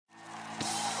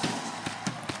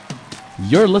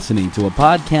You're listening to a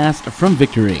podcast from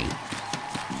Victory.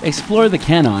 Explore the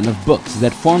canon of books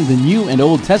that form the New and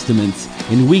Old Testaments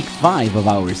in Week 5 of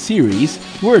our series,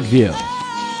 Wordview.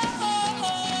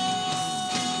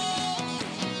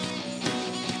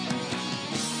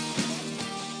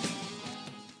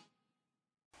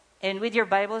 And with your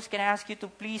Bibles, can I ask you to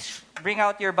please bring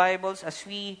out your Bibles as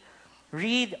we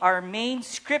read our main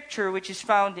scripture, which is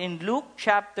found in Luke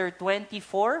chapter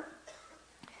 24,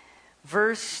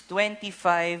 verse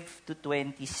 25 to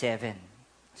 27.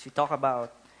 As we talk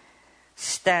about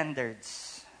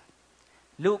standards.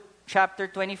 Luke chapter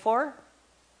 24.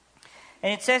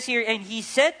 And it says here, "And he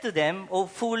said to them, O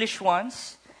foolish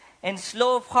ones, and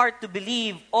slow of heart to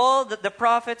believe all that the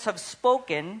prophets have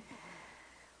spoken,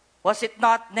 was it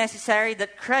not necessary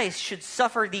that Christ should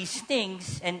suffer these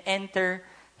things and enter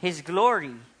His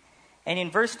glory?" And in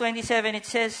verse 27 it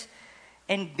says,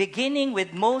 "And beginning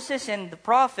with Moses and the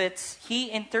prophets,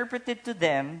 He interpreted to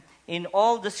them in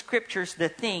all the scriptures the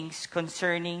things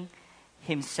concerning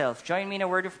Himself." Join me in a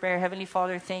word of prayer. Heavenly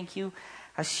Father, thank you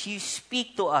as you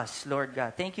speak to us, Lord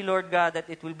God. Thank you, Lord God, that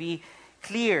it will be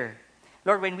clear.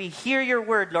 Lord, when we hear your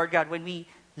word, Lord God, when we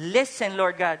listen,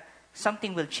 Lord God,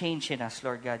 something will change in us,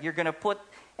 Lord God. You're going to put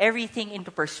everything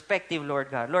into perspective,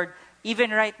 Lord God. Lord,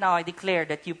 even right now, I declare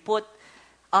that you put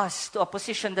us to a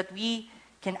position that we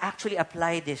can actually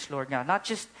apply this, Lord God. Not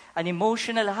just an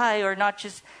emotional high or not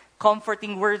just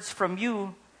comforting words from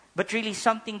you, but really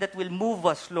something that will move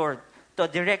us, Lord, to a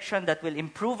direction that will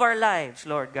improve our lives,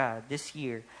 Lord God, this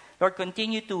year. Lord,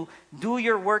 continue to do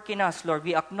your work in us, Lord.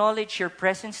 We acknowledge your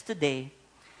presence today.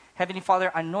 Heavenly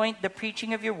Father, anoint the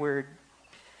preaching of your word.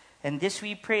 And this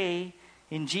we pray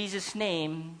in Jesus'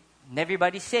 name. And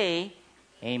everybody say,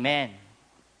 Amen.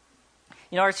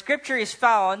 You know, our scripture is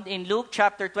found in Luke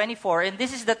chapter 24. And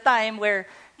this is the time where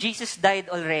Jesus died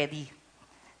already.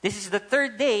 This is the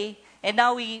third day. And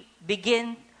now we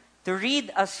begin to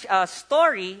read a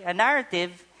story, a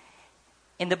narrative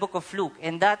in the book of Luke.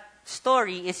 And that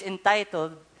story is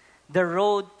entitled, The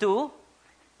Road to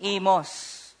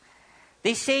Emmaus.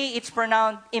 They say it's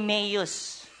pronounced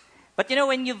Emmaus. But you know,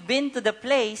 when you've been to the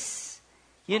place,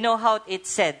 you know how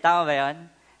it's said. Tama ba yun?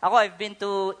 Ako, I've been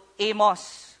to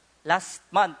Emmaus last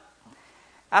month.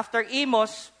 After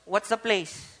Emmaus, what's the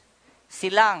place?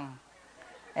 Silang.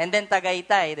 And then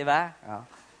Tagaytay, di ba? Oh.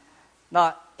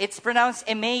 No, it's pronounced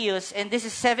Emmaus, and this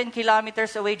is 7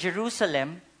 kilometers away,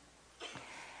 Jerusalem.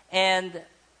 And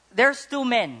there's two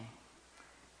men.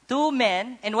 Two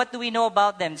men, and what do we know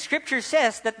about them? Scripture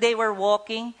says that they were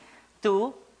walking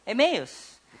to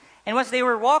Emmaus. And once they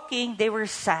were walking, they were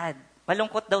sad.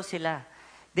 Malungkot daw sila.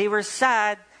 They were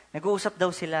sad. Nag-uusap daw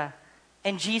sila.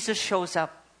 And Jesus shows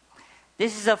up.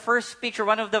 This is the first picture,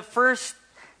 one of the first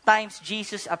times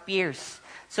Jesus appears.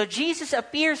 So Jesus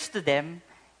appears to them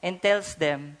and tells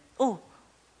them, "Oh,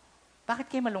 bakit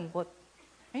kayo malungkot?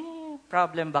 May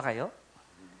problem ba kayo?"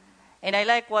 And I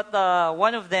like what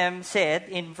one of them said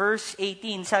in verse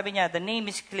 18. Sabi niya, "The name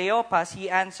is Cleopas." He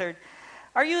answered,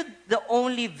 "Are you the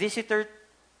only visitor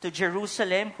to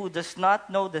Jerusalem who does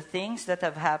not know the things that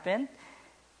have happened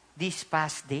these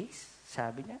past days?"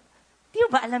 Sabi niya. Di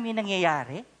ba alam yung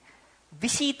nangyayari?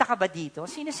 Bisita ka ba dito?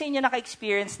 Sino sa inyo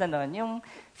naka-experience na nun? Yung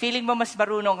feeling mo mas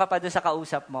marunong ka pa doon sa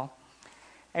kausap mo?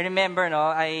 I remember,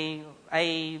 I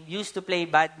used to play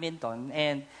badminton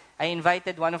and I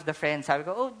invited one of the friends. Sabi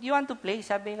ko, "Oh, do you want to play?"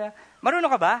 Sabi niya, "Marunong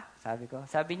ka ba?" Sabi ko.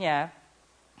 Sabi niya,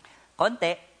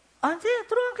 "Konti." "Sige,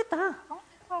 turuan kita."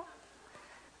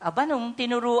 Aba, nung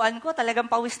tinuruan ko, talagang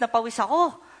pawis na pawis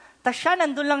ako. Tapos siya,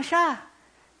 nandun lang siya.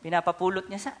 Pinapapulot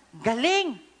niya sa,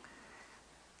 galing!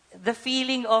 The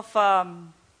feeling of,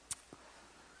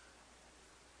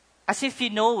 as if you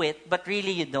know it, but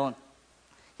really you don't.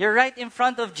 You're right in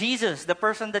front of Jesus, the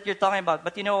person that you're talking about.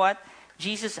 But you know what?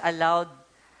 Jesus allowed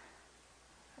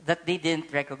that they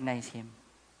didn't recognize Him.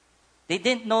 They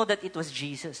didn't know that it was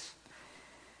Jesus.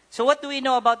 So what do we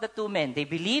know about the two men? They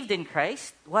believed in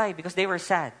Christ. Why? Because they were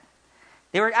sad.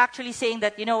 They were actually saying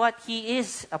that, you know what? He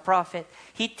is a prophet.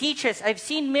 He teaches. I've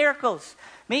seen miracles.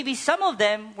 Maybe some of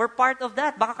them were part of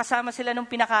that. Baka kasama sila nung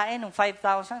pinakain, nung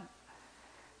 5,000.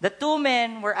 The two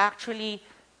men were actually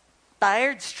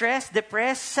tired, stressed,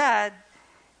 depressed, sad,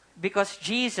 because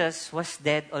Jesus was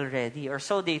dead already, or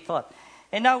so they thought.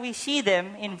 And now we see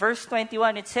them in verse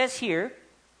 21. It says here,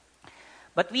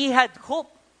 "But we had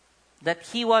hope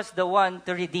that He was the one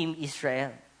to redeem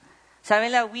Israel."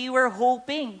 Sabi nila, we were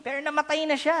hoping, pero namatay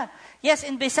na siya. Yes,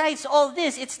 and besides all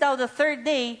this, it's now the third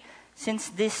day since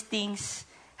these things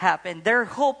happened. Their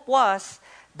hope was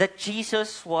that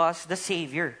Jesus was the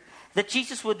Savior, that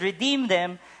Jesus would redeem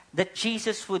them, that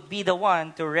Jesus would be the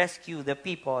one to rescue the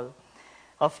people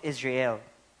of Israel.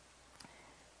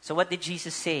 So what did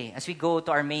Jesus say as we go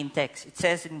to our main text? It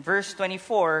says in verse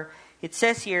 24, it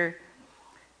says here,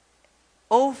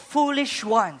 "O foolish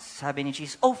ones," sabi ni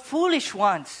Jesus, "O foolish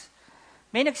ones."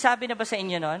 May nagsabi na ba sa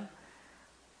inyo nun?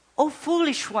 "Oh,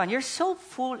 foolish one, you're so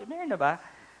foolish." Meron na ba?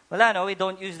 Wala, no, we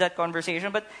don't use that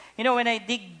conversation. But, when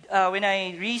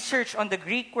I research on the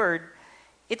Greek word,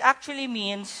 it actually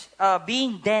means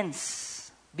being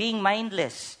dense, being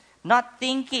mindless, not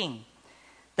thinking.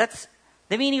 That's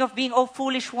the meaning of being, "oh,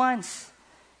 foolish ones."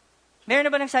 Meron na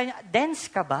ba nagsabi,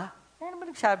 "Dense ka ba?" Meron na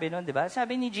ba nagsabi nun, di ba?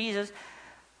 Sabi ni Jesus,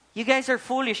 "You guys are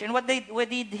foolish." And what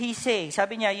did he say?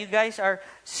 Sabi niya, "You guys are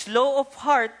slow of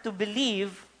heart to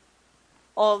believe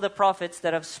all the prophets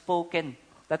that I have spoken.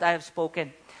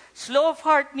 Slow of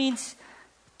heart means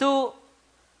to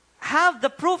have the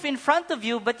proof in front of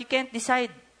you, but you can't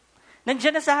decide.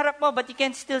 Nandiyan na sa harap mo, but you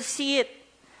can't still see it.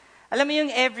 Alam mo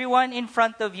yung everyone in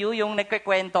front of you, yung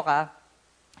nagkikwento ka,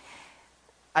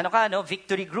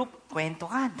 victory group, kwento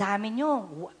ka, dami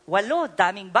nyo, 8,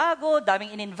 daming bago,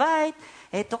 daming in-invite,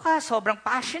 eto ka, sobrang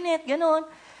passionate, ganun.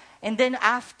 And then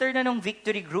after na nung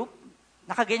victory group,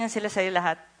 nakaganyan sila sa'yo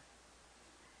lahat.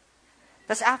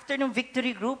 Tapos after nung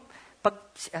victory group,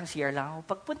 CR lang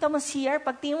ako, pagpunta mo CR,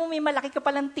 pag tingin mo may malaki ka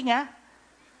palang tinga.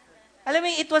 Alam mo,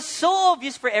 it was so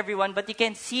obvious for everyone, but you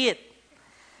can't see it.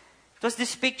 It was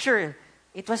this picture.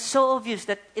 It was so obvious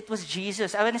that it was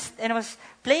Jesus. I was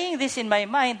playing this in my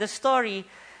mind, the story.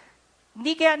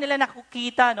 Hindi kaya nila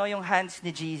nakukita, yung hands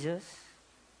ni Jesus?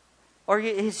 Or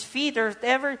his feet, or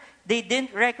whatever. They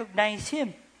didn't recognize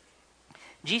him.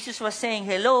 Jesus was saying,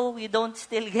 "Hello, you don't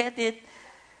still get it."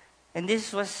 And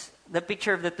this was the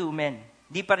picture of the two men.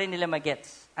 Di pa rin nila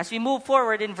magets. As we move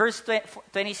forward in verse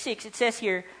 26, it says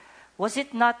here, "Was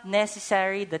it not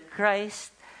necessary that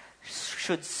Christ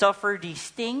should suffer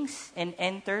these things and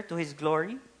enter to his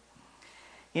glory?"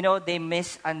 They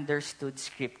misunderstood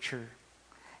Scripture.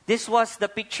 This was the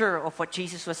picture of what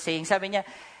Jesus was saying. Sabi niya,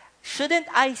 "Shouldn't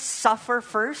I suffer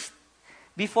first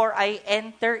before I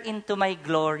enter into my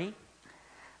glory?"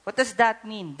 What does that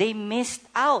mean? They missed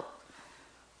out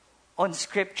on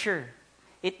Scripture.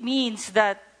 It means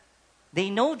that they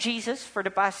know Jesus for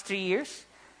the past 3 years.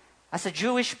 As a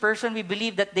Jewish person, we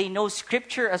believe that they know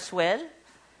Scripture as well.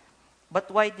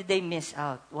 But why did they miss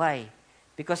out? Why?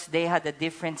 Because they had a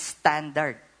different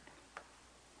standard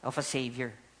of a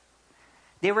Savior.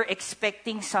 They were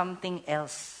expecting something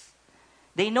else.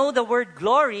 They know the word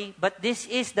glory, but this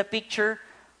is the picture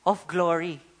of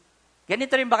glory.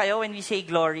 Ganito rin ba kayo when we say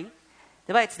glory?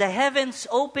 Diba? It's the heavens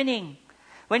opening.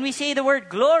 When we say the word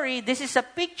glory, this is a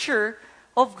picture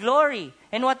of glory.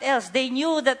 And what else? They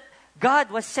knew that God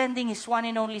was sending His one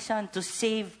and only Son to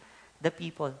save the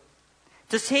people.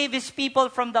 To save His people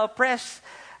from the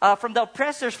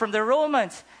oppressors, from the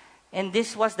Romans. And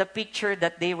this was the picture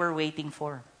that they were waiting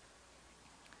for.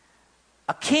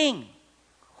 A king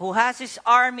who has his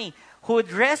army, who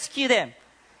would rescue them.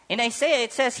 In Isaiah,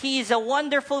 it says He is a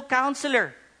wonderful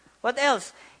counselor. What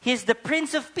else? He is the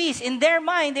Prince of Peace. In their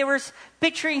mind, they were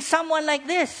picturing someone like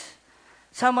this.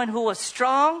 Someone who was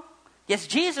strong. Yes,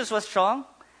 Jesus was strong,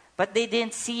 but they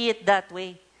didn't see it that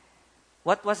way.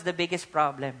 What was the biggest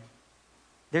problem?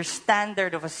 Their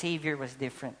standard of a Savior was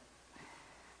different.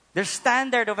 Their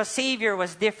standard of a Savior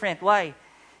was different. Why?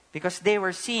 Because they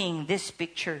were seeing this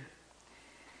picture.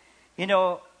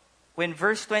 When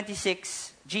verse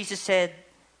 26, Jesus said,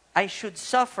 "I should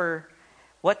suffer,"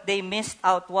 what they missed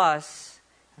out was,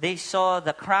 they saw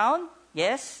the crown,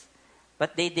 yes,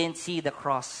 but they didn't see the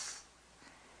cross.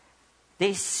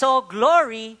 They saw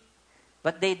glory,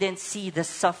 but they didn't see the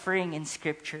suffering in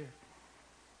Scripture.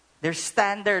 Their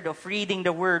standard of reading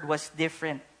the Word was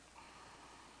different.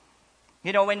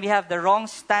 When we have the wrong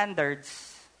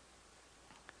standards,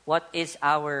 what is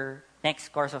our next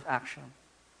course of action?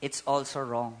 It's also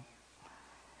wrong.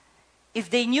 If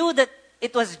they knew that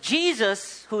it was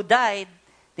Jesus who died,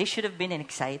 they should have been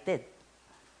excited.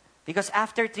 Because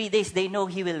after 3 days, they know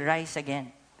He will rise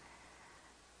again.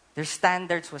 Their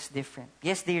standards was different.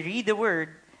 Yes, they read the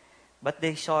Word, but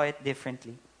they saw it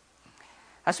differently.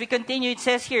 As we continue, it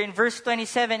says here in verse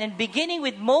 27, "And beginning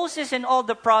with Moses and all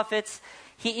the prophets,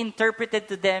 He interpreted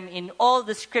to them in all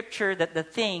the Scripture that the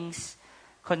things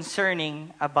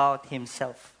concerning about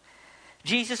Himself."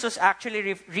 Jesus was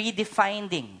actually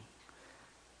redefining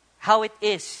how it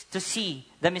is to see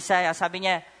the Messiah. Sabi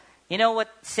niya, you know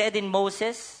what said in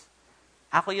Moses?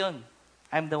 Ako yun.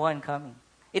 I'm the one coming.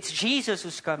 It's Jesus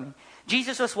who's coming.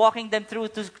 Jesus was walking them through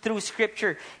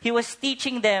Scripture. He was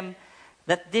teaching them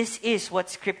that this is what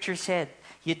Scripture said.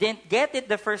 You didn't get it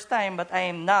the first time, but I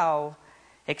am now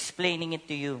explaining it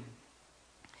to you.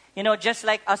 Just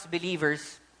like us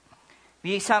believers,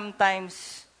 we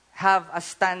sometimes have a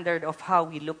standard of how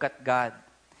we look at God.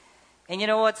 And you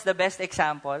know what's the best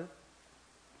example?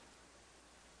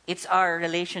 It's our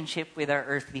relationship with our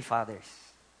earthly fathers.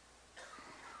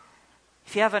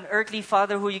 If you have an earthly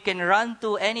father who you can run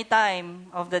to any time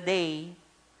of the day,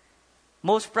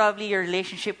 most probably your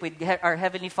relationship with our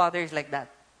heavenly Father is like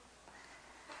that.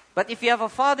 But if you have a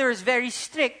father who's very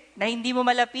strict, na hindi mo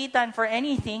malapitan for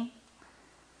anything,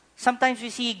 sometimes we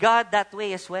see God that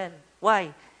way as well.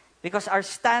 Why? Because our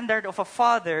standard of a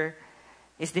father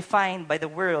is defined by the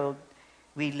world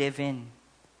we live in.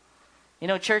 You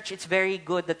know, church, it's very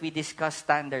good that we discuss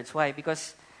standards. Why?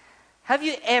 Because have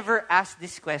you ever asked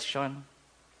this question?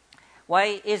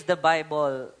 Why is the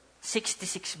Bible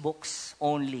 66 books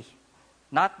only?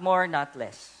 Not more, not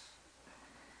less.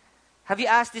 Have you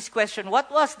asked this question?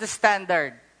 What was the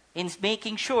standard in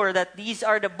making sure that these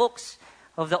are the books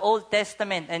of the Old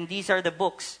Testament and these are the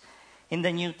books in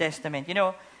the New Testament? You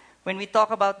know, when we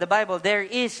talk about the Bible, there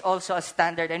is also a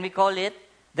standard and we call it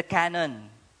the canon.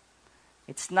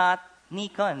 It's not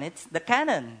Nikon, it's the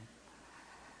canon.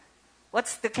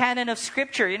 What's the canon of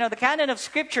Scripture? You know, the canon of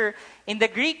Scripture in the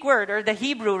Greek word, or the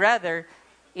Hebrew rather,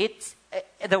 it's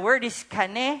the word is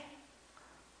kane.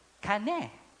 Kane.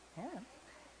 Yeah.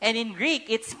 And in Greek,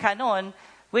 it's kanon,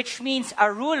 which means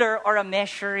a ruler or a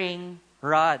measuring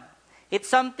rod. It's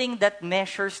something that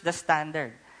measures the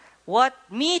standard. What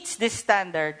meets this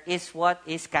standard is what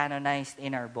is canonized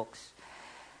in our books.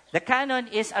 The canon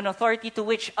is an authority to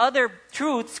which other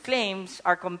truths, claims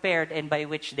are compared and by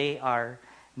which they are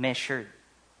measured.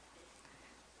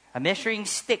 A measuring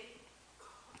stick.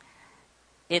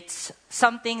 It's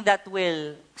something that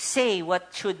will say what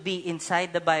should be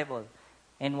inside the Bible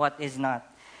and what is not.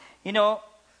 You know,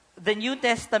 the New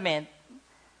Testament,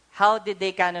 how did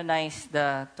they canonize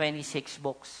the 26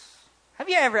 books? Have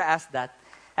you ever asked that?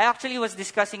 I actually was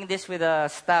discussing this with the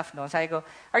staff. No? So I go,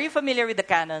 are you familiar with the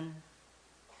canon?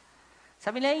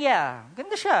 Sabi nila, yeah.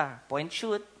 Ganda siya. Point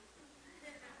shoot.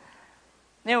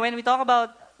 You know, when we talk about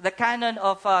the canon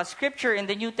of Scripture in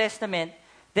the New Testament,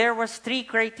 there was 3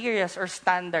 criteria or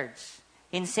standards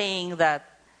in saying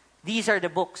that these are the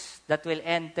books that will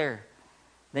enter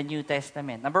the New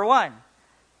Testament. Number 1,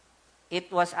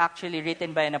 it was actually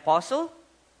written by an apostle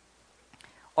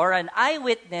or an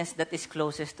eyewitness that is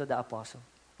closest to the apostle.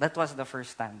 That was the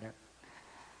first standard.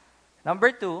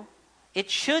 Number 2, it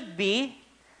should be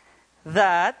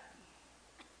that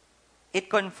it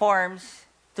conforms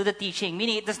to the teaching,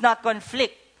 meaning it does not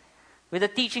conflict with the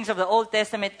teachings of the Old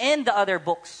Testament and the other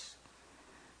books.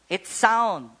 It's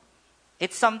sound.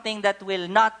 It's something that will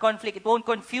not conflict. It won't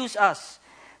confuse us,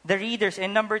 the readers.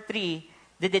 And number 3,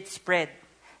 did it spread?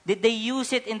 Did they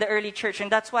use it in the early church?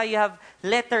 And that's why you have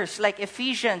letters like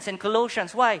Ephesians and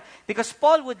Colossians. Why? Because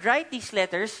Paul would write these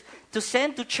letters to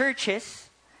send to churches.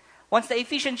 Once the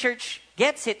Ephesian church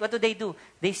gets it, what do?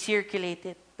 They circulate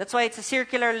it. That's why it's a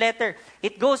circular letter.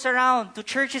 It goes around to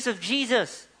churches of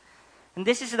Jesus. And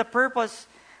this is the purpose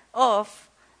of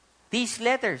these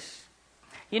letters.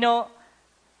 You know,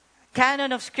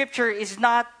 canon of Scripture is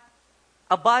not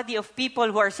a body of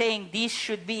people who are saying these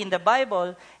should be in the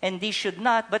Bible and these should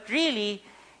not. But really,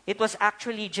 it was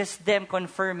actually just them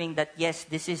confirming that yes,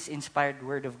 this is inspired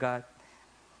Word of God.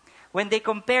 When they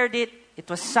compared it, it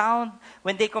was sound.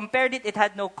 When they compared it, it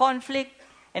had no conflict.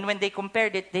 And when they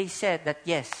compared it, they said that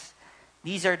yes,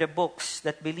 these are the books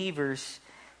that believers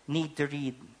need to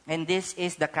read. And this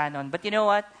is the canon. But you know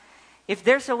what? If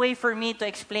there's a way for me to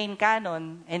explain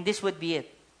canon, and this would be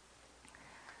it.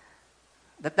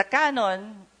 That the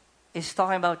canon is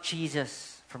talking about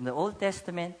Jesus from the Old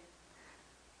Testament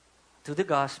to the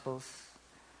Gospels,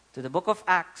 to the book of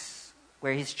Acts,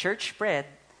 where his church spread,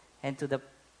 and to the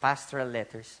pastoral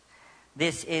letters.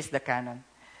 This is the canon.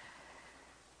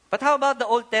 But how about the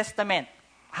Old Testament?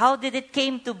 How did it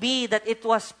came to be that it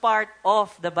was part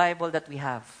of the Bible that we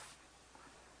have?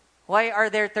 Why are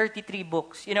there 33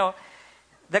 books? You know,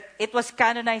 it was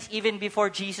canonized even before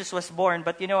Jesus was born.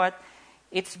 But you know what?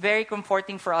 It's very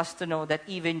comforting for us to know that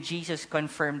even Jesus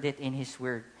confirmed it in His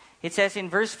Word. It says in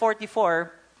verse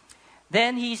 44,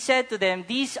 "Then He said to them,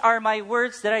 'These are my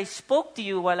words that I spoke to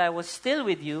you while I was still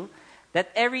with you,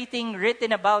 that everything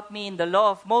written about me in the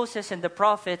law of Moses and the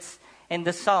prophets and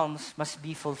the Psalms must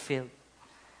be fulfilled.'"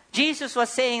 Jesus was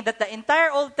saying that the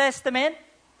entire Old Testament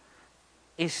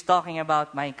is talking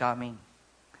about my coming.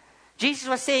 Jesus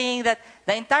was saying that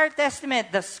the entire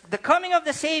Testament, the coming of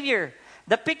the Savior,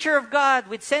 the picture of God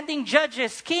with sending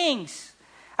judges, kings,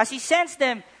 as He sends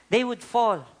them, they would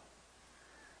fall.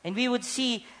 And we would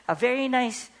see a very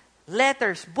nice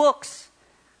letters, books,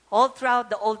 all throughout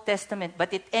the Old Testament.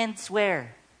 But it ends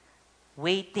where?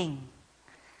 Waiting.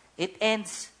 It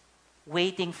ends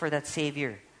waiting for that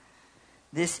Savior.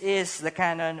 This is the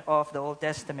canon of the Old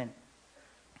Testament.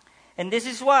 And this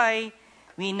is why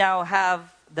we now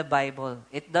have the Bible.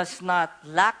 It does not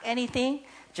lack anything.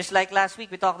 Just like last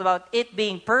week, we talked about it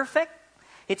being perfect.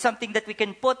 It's something that we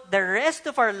can put the rest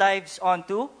of our lives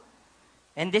onto.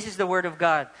 And this is the Word of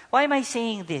God. Why am I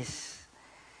saying this?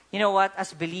 You know what?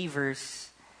 As believers,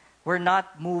 we're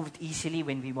not moved easily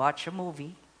when we watch a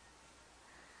movie.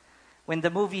 When the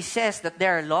movie says that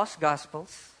there are lost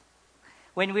gospels.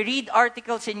 When we read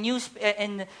articles in news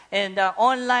and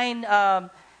online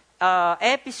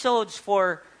episodes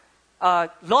for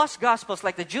lost gospels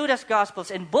like the Judas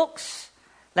Gospels and books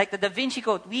like the Da Vinci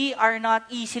Code, we are not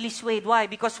easily swayed. Why?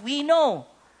 Because we know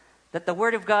that the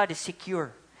Word of God is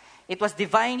secure. It was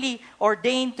divinely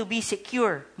ordained to be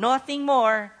secure. Nothing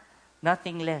more,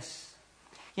 nothing less.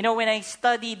 You know, when I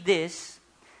studied this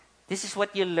is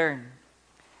what you learn.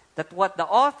 That what the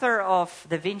author of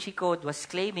Da Vinci Code was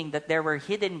claiming, that there were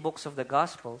hidden books of the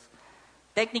Gospels,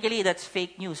 technically that's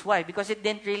fake news. Why? Because it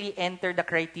didn't really enter the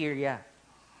criteria.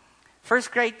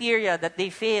 First criteria that they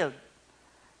failed,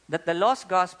 that the lost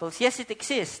Gospels, yes, it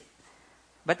exists,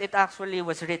 but it actually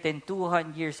was written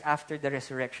 200 years after the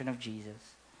resurrection of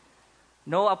Jesus.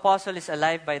 No apostle is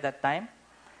alive by that time.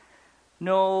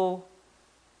 No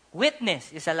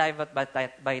witness is alive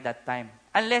by that time,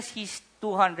 unless he's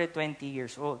 220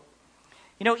 years old.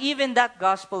 You know, even that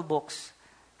gospel books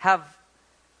have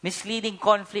misleading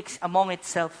conflicts among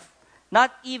itself,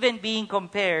 not even being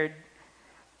compared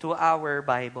to our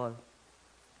Bible.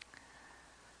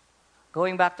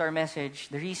 Going back to our message,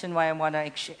 the reason why I want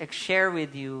to share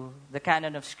with you the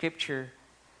canon of Scripture,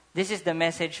 this is the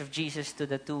message of Jesus to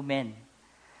the two men.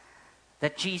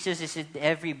 That Jesus is in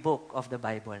every book of the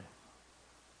Bible.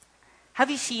 Have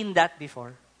you seen that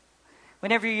before?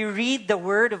 Whenever you read the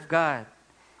Word of God,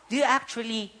 do you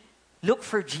actually look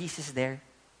for Jesus there?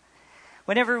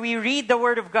 Whenever we read the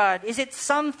Word of God, is it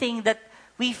something that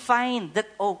we find that,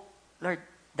 oh, Lord,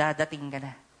 dadating ka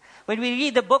na? When we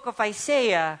read the book of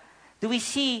Isaiah, do we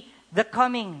see the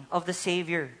coming of the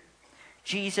Savior?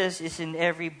 Jesus is in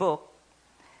every book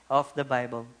of the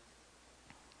Bible.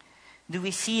 Do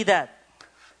we see that?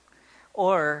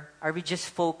 Or are we just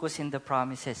focused in the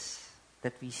promises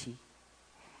that we see?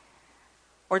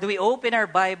 Or do we open our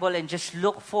Bible and just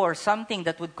look for something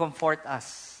that would comfort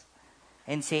us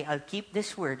and say, I'll keep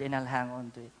this word and I'll hang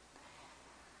on to it?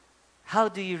 How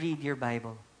do you read your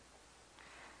Bible?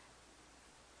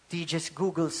 Do you just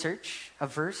Google search a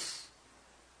verse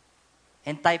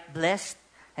and type blessed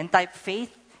and type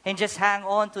faith and just hang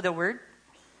on to the word?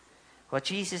 What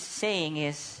Jesus is saying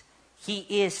is, He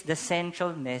is the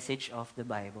central message of the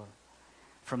Bible.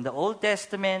 From the Old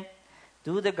Testament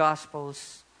to the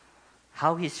Gospels,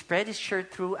 how He spread His church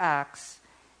through Acts,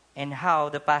 and how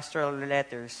the pastoral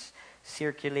letters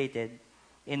circulated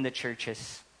in the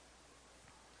churches.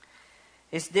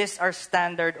 Is this our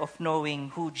standard of knowing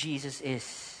who Jesus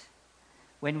is?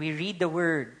 When we read the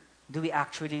Word, do we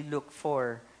actually look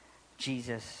for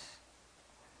Jesus?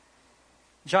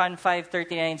 John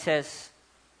 5:39 says,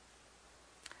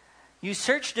 you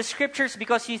search the Scriptures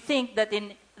because you think that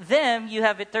in them you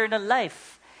have eternal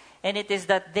life, and it is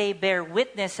that they bear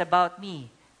witness about me,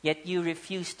 yet you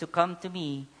refuse to come to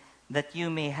me that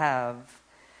you may have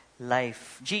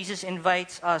life. Jesus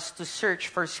invites us to search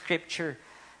for Scripture,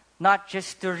 not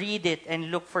just to read it and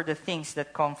look for the things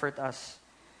that comfort us.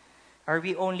 Are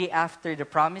we only after the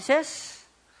promises,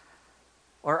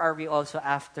 or are we also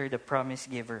after the promise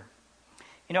giver?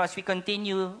 You know, as we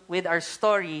continue with our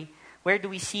story, where do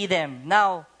we see them?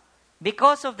 Now,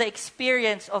 because of the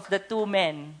experience of the two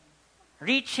men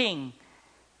reaching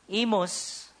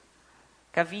Imus,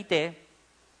 Cavite,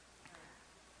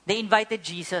 they invited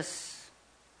Jesus.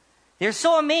 They're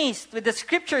so amazed with the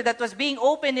Scripture that was being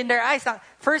opened in their eyes.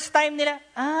 First time nila,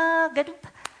 ganun pa.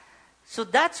 So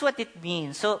that's what it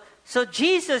means. So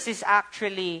Jesus is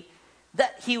actually,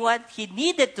 that he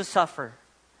needed to suffer.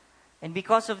 And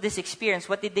because of this experience,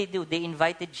 what did they do? They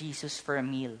invited Jesus for a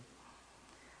meal.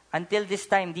 Until this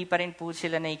time, hindi pa rin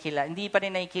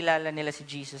nakikilala nila si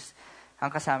Jesus ang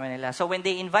kasama nila. So when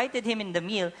they invited Him in the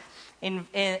meal, in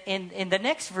the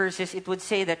next verses, it would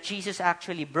say that Jesus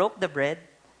actually broke the bread,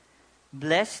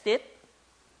 blessed it,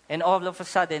 and all of a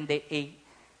sudden,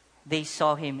 they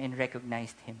saw Him and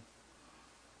recognized Him.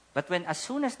 But as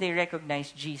soon as they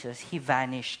recognized Jesus, He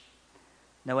vanished.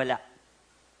 Nawala.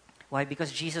 Why?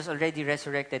 Because Jesus already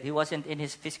resurrected. He wasn't in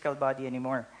His physical body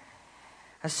anymore.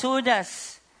 As soon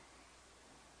as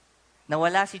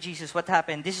nawala si Jesus, what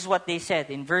happened? This is what they said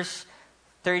in verse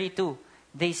 32.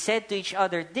 They said to each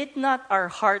other, did not our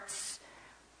hearts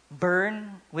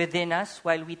burn within us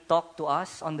while we talk to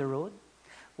us on the road,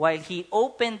 while He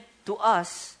opened to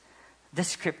us the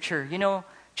Scripture. You know,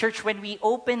 church, when we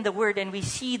open the Word and we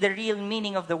see the real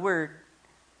meaning of the Word,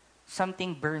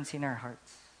 something burns in our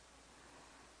hearts.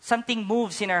 Something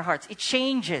moves in our hearts. It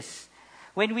changes.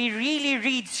 When we really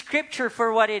read Scripture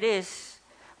for what it is,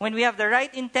 when we have the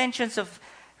right intentions of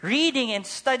reading and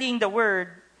studying the Word,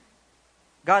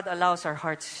 God allows our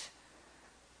hearts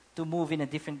to move in a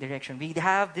different direction. We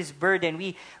have this burden.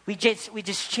 We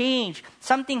just change.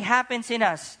 Something happens in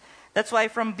us. That's why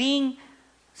from being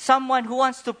someone who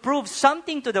wants to prove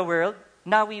something to the world,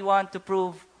 now we want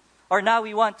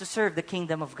to serve the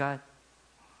kingdom of God.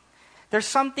 There's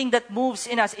something that moves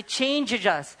in us. It changes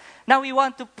us. Now we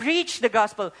want to preach the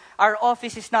gospel. Our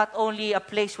office is not only a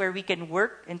place where we can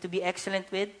work and to be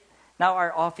excellent with. Now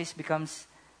our office becomes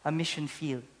a mission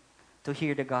field to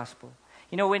hear the gospel.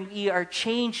 You know, when we are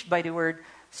changed by the word,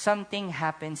 something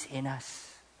happens in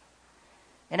us.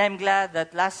 And I'm glad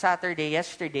that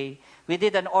yesterday, we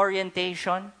did an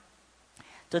orientation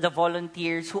to the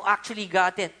volunteers who actually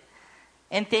got it.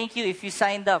 And thank you if you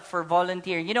signed up for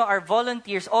volunteering. You know, our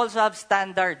volunteers also have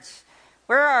standards.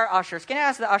 Where are our ushers? Can I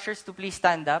ask the ushers to please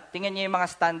stand up? Tingnan niyo yung mga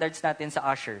standards natin sa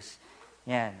ushers.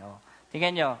 Yan, oh.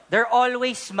 Tingnan niyo. They're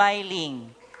always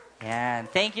smiling. Yan.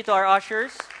 Thank you to our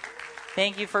ushers.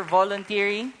 Thank you for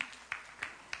volunteering.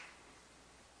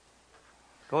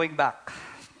 Going back.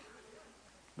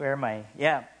 Where am I?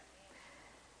 Yeah.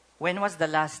 When was the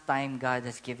last time God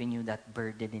has given you that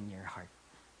burden in your heart?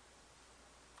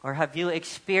 Or have you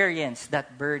experienced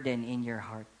that burden in your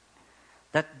heart?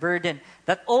 That burden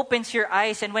that opens your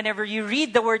eyes, and whenever you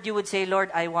read the word, you would say, Lord,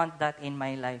 I want that in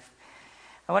my life.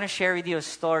 I want to share with you a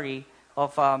story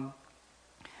of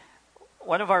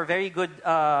one of our very good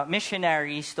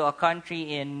missionaries to a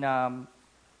country in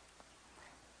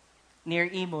near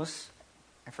Imus.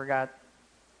 I forgot.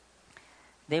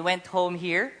 They went home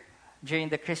here during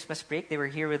the Christmas break. They were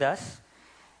here with us.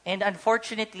 And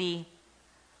unfortunately,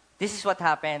 this is what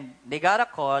happened. They got a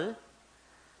call.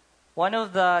 One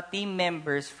of the team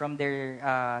members from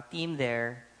their team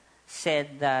there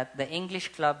said that the English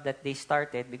club that they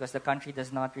started, because the country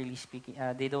does not really speak,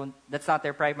 that's not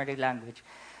their primary language.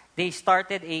 They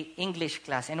started a English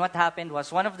class. And what happened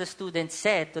was one of the students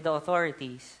said to the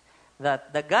authorities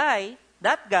that that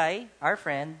guy, our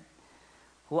friend,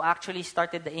 who actually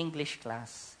started the English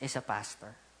class is a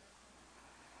pastor.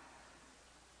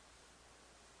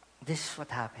 This is what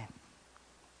happened.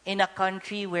 In a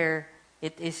country where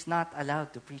it is not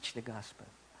allowed to preach the gospel.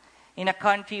 In a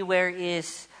country where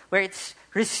it's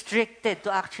restricted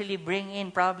to actually bring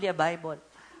in probably a Bible.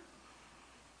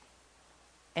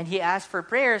 And he asked for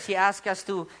prayers. He asked us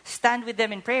to stand with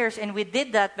them in prayers. And we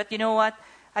did that. But you know what?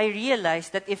 I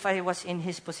realized that if I was in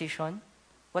his position,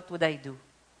 what would I do?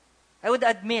 I would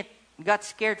admit, got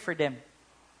scared for them.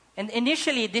 And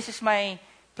initially, this is my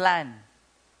plan.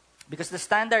 Because the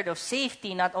standard of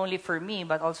safety, not only for me,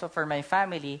 but also for my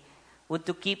family, would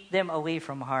to keep them away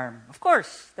from harm. Of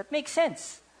course, that makes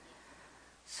sense.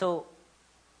 So,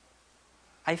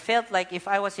 I felt like if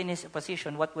I was in his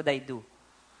position, what would I do?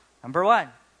 Number one,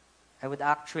 I would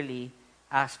actually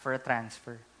ask for a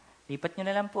transfer. Lipat nyo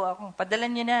na lang po ako.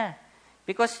 Padalan nyo na.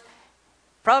 Because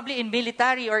probably in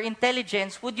military or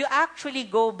intelligence, would you actually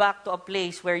go back to a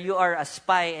place where you are a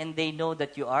spy and they know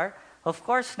that you are? Of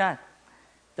course not.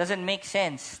 Doesn't make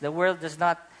sense. The world does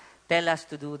not tell us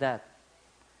to do that.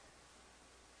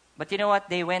 But you know what?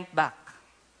 They went back.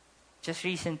 Just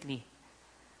recently.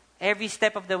 Every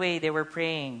step of the way, they were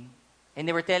praying. And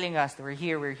they were telling us, we're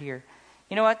here, we're here.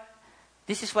 You know what?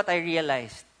 This is what I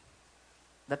realized.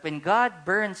 That when God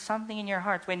burns something in your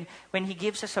heart, when He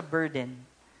gives us a burden,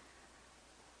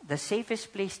 the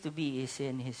safest place to be is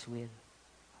in His will.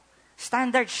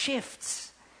 Standard shifts.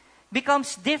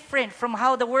 Becomes different from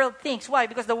how the world thinks. Why?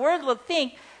 Because the world will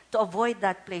think to avoid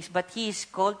that place, but He is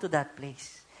called to that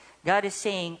place. God is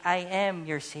saying, I am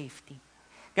your safety.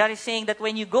 God is saying that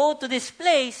when you go to this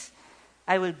place,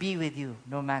 I will be with you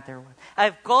no matter what.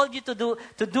 I've called you to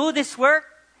do this work,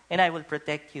 and I will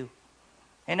protect you.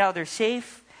 And now they're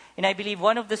safe. And I believe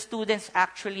one of the students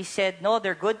actually said, no,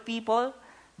 they're good people.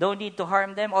 Don't need to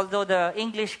harm them. Although the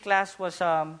English class was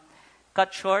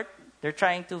cut short. They're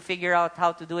trying to figure out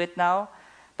how to do it now.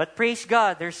 But praise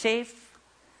God, they're safe.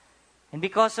 And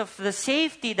because of the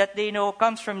safety that they know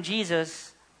comes from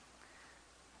Jesus,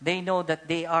 they know that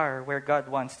they are where God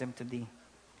wants them to be.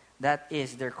 That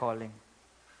is their calling.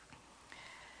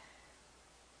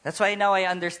 That's why now I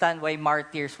understand why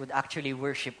martyrs would actually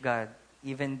worship God,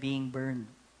 even being burned.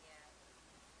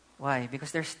 Why?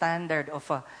 Because their standard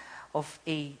of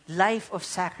a life of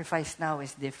sacrifice now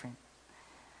is different.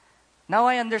 Now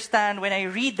I understand when I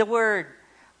read the word,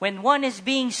 when one is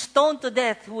being stoned to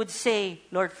death, who would say,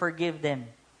 Lord, forgive them,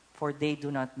 for they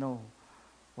do not know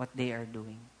what they are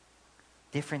doing.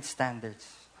 Different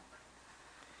standards.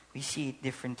 We see it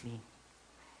differently.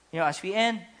 As we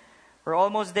end, we're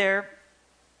almost there.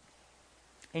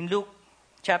 In Luke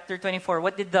chapter 24,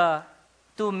 what did the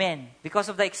two men, because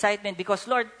of the excitement, because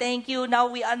Lord, thank you, now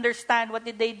we understand, what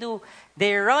did they do?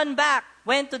 They run back,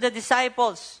 went to the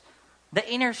disciples, the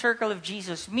inner circle of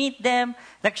Jesus, meet them,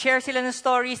 nag-share sila ng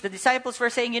stories. The disciples were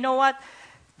saying, you know what?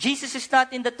 Jesus is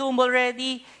not in the tomb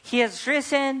already. He has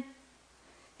risen.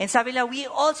 And sabi nila, we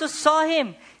also saw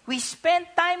Him. We spent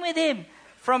time with Him.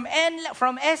 From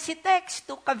Esitex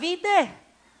to Cavite.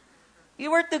 We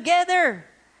were together.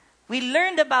 We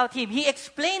learned about Him. He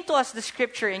explained to us the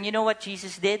scripture. And you know what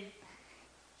Jesus did?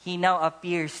 He now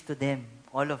appears to them,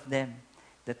 all of them.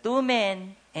 The two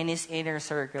men and His inner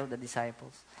circle, the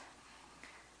disciples.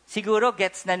 Siguro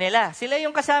gets na nila. Sila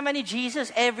yung kasama ni Jesus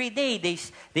every day.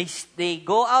 They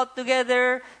go out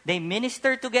together. They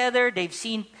minister together. They've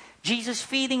seen Jesus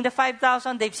feeding the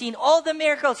 5,000. They've seen all the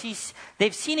miracles.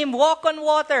 They've seen Him walk on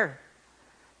water.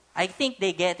 I think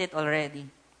they get it already.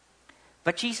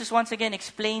 But Jesus once again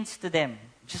explains to them,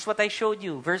 just what I showed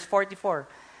you, verse 44,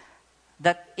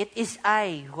 that it is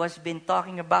I who has been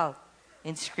talking about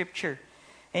in Scripture.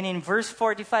 And in verse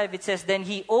 45, it says, then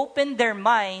He opened their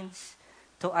minds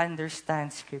to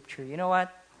understand Scripture. You know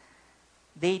what?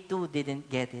 They too didn't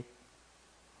get it.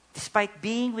 Despite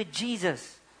being with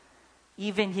Jesus,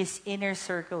 even His inner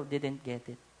circle didn't get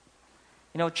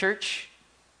it. Church,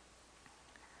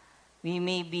 we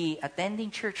may be attending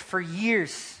church for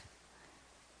years,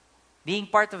 being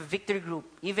part of a victory group,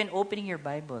 even opening your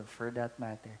Bible for that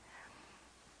matter.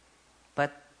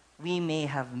 But we may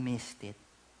have missed it.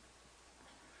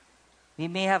 We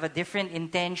may have a different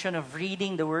intention of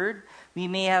reading the Word. We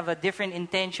may have a different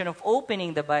intention of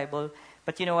opening the Bible.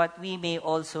 But you know what? We may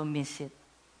also miss it.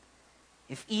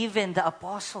 If even the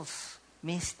apostles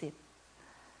missed it.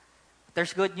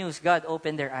 There's good news. God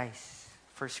opened their eyes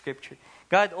for Scripture.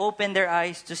 God opened their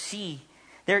eyes to see.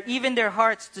 Even their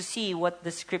hearts to see what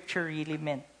the Scripture really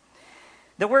meant.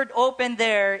 The word open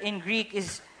there in Greek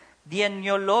is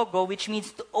dianologo, which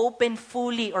means to open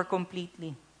fully or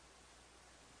completely.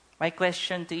 My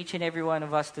question to each and every one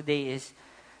of us today is,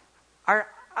 are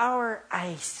our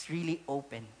eyes really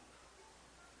open?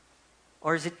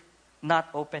 Or is it not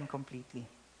open completely?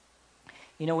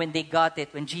 When they got it,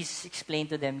 when Jesus explained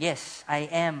to them, yes, I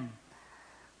am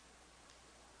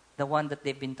the one that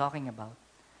they've been talking about.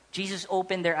 Jesus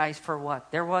opened their eyes for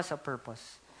what? There was a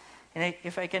purpose. And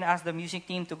if I can ask the music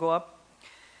team to go up.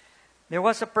 There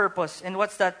was a purpose. And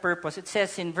what's that purpose? It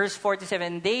says in verse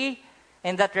 47,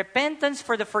 and that repentance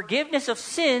for the forgiveness of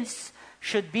sins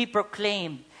should be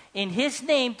proclaimed in His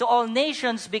name to all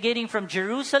nations, beginning from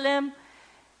Jerusalem.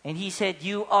 And He said,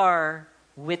 you are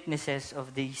witnesses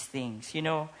of these things.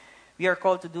 We are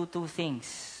called to do two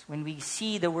things when we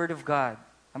see the Word of God.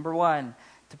 Number one,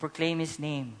 to proclaim His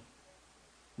name.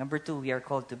 Number two, we are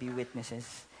called to be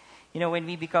witnesses. When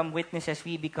we become witnesses,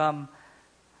 we become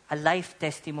a life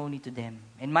testimony to them.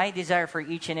 And my desire for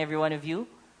each and every one of you,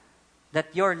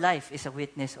 that your life is a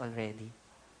witness already.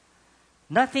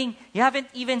 Nothing, you haven't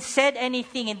even said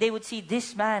anything and they would see,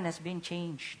 this man has been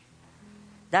changed.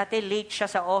 Dati late siya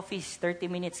sa office, 30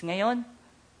 minutes. Ngayon,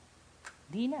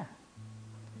 di na.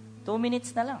 2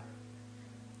 minutes na lang.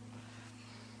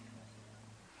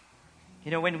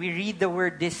 When we read the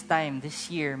Word this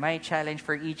year, my challenge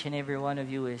for each and every one of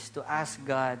you is to ask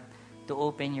God to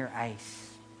open your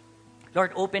eyes.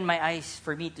 Lord, open my eyes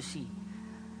for me to see.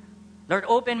 Lord,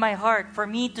 open my heart for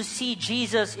me to see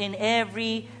Jesus in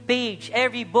every page,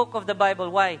 every book of the Bible.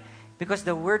 Why? Because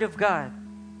the Word of God,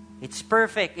 it's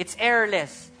perfect, it's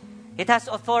errorless, it has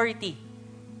authority,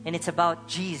 and it's about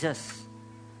Jesus,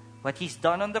 what He's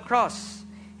done on the cross,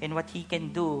 and what He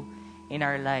can do in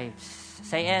our lives.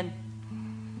 As I end,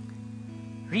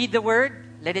 read the Word,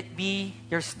 let it be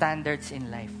your standards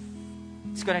in life.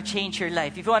 It's going to change your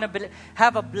life. If you want to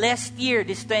have a blessed year,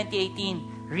 this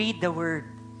 2018, read the Word.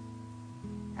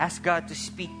 Ask God to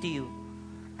speak to you.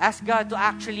 Ask God to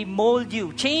actually mold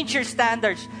you. Change your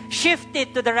standards. Shift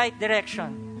it to the right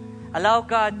direction. Allow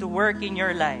God to work in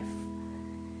your life.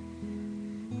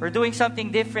 We're doing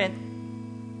something different.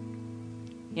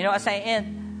 As I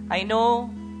end, I know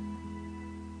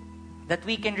that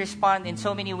we can respond in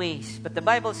so many ways. But the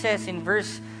Bible says in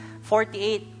verse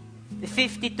 48,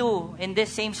 52, in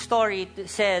this same story, it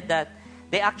said that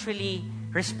they actually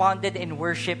responded in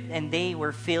worship and they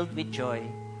were filled with joy.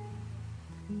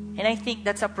 And I think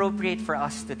that's appropriate for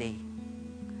us today.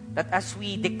 That as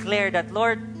we declare that,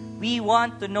 Lord, We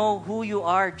want to know who you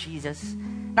are, Jesus,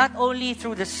 not only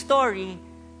through the story,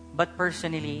 but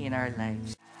personally in our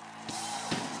lives.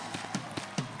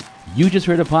 You just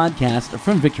heard a podcast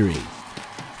from Victory.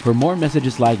 For more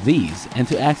messages like these and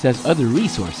to access other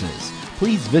resources,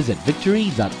 please visit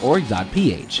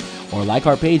victory.org.ph or like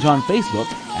our page on Facebook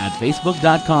at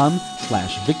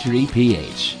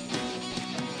facebook.com/victoryph.